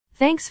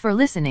Thanks for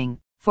listening.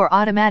 For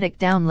automatic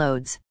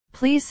downloads,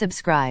 please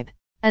subscribe.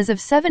 As of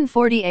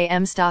 7:40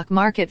 a.m. stock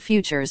market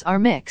futures are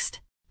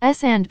mixed.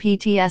 S&P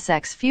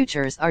TSX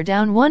futures are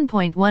down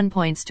 1.1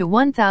 points to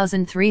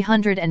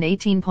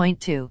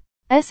 1,318.2.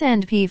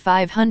 S&P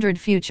 500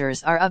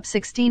 futures are up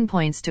 16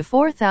 points to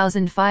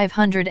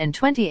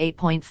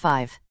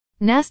 4,528.5.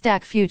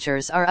 Nasdaq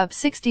futures are up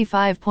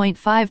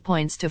 65.5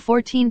 points to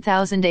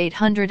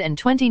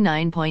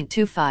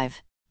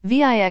 14,829.25.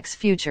 VIX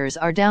futures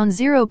are down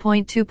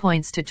 0.2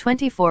 points to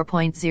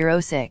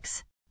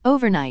 24.06.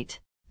 Overnight,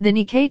 the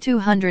Nikkei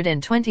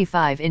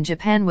 225 in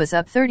Japan was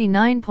up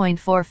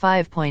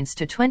 39.45 points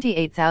to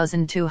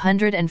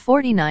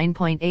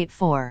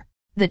 28,249.84.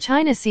 The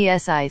China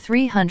CSI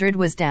 300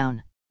 was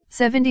down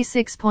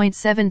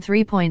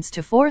 76.73 points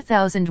to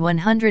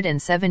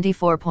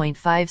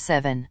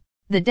 4,174.57.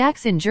 The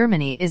DAX in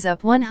Germany is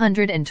up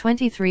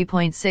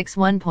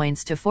 123.61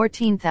 points to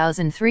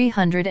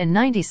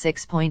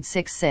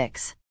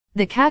 14,396.66.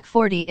 The CAC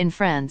 40 in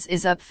France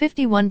is up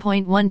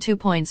 51.12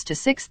 points to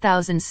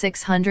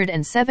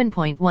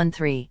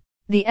 6,607.13.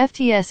 The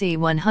FTSE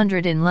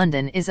 100 in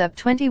London is up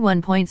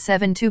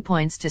 21.72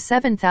 points to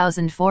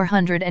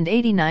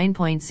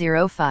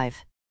 7,489.05.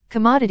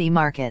 Commodity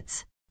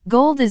markets.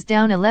 Gold is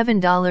down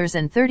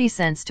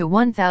 $11.30 to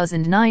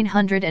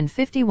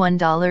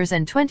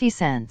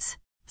 $1,951.20.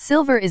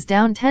 Silver is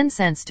down 10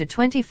 cents to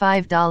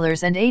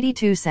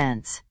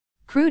 $25.82.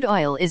 Crude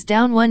oil is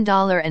down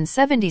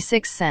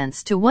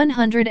 $1.76 to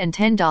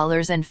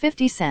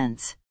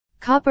 $110.50.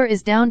 Copper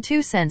is down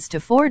 2 cents to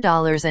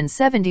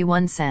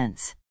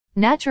 $4.71.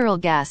 Natural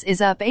gas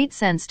is up 8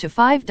 cents to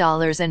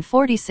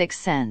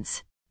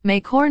 $5.46.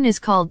 May corn is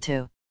called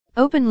to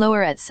open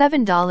lower at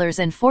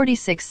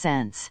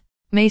 $7.46.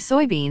 May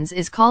soybeans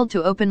is called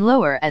to open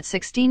lower at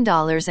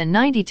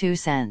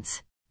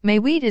 $16.92. May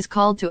wheat is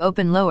called to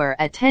open lower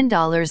at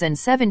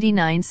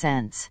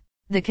 $10.79.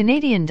 The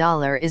Canadian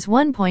dollar is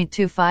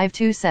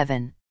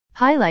 1.2527.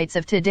 Highlights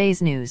of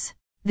today's news.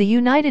 The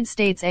United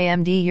States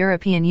AMD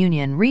European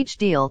Union reach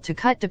deal to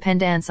cut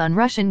dependence on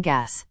Russian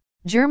gas.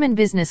 German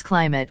business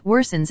climate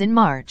worsens in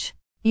March.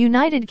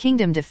 United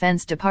Kingdom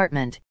Defense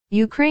Department,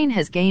 Ukraine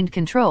has gained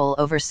control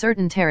over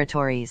certain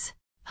territories.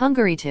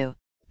 Hungary to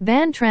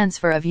ban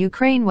transfer of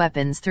Ukraine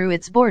weapons through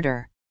its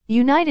border.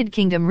 United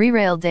Kingdom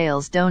re-rail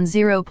Dales down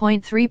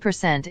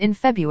 0.3% in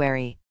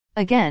February.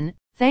 Again,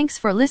 thanks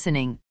for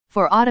listening.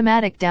 For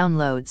automatic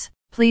downloads,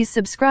 please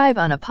subscribe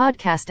on a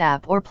podcast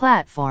app or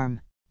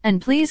platform.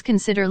 And please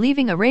consider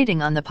leaving a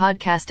rating on the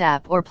podcast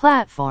app or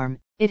platform.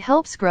 It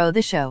helps grow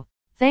the show.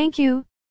 Thank you.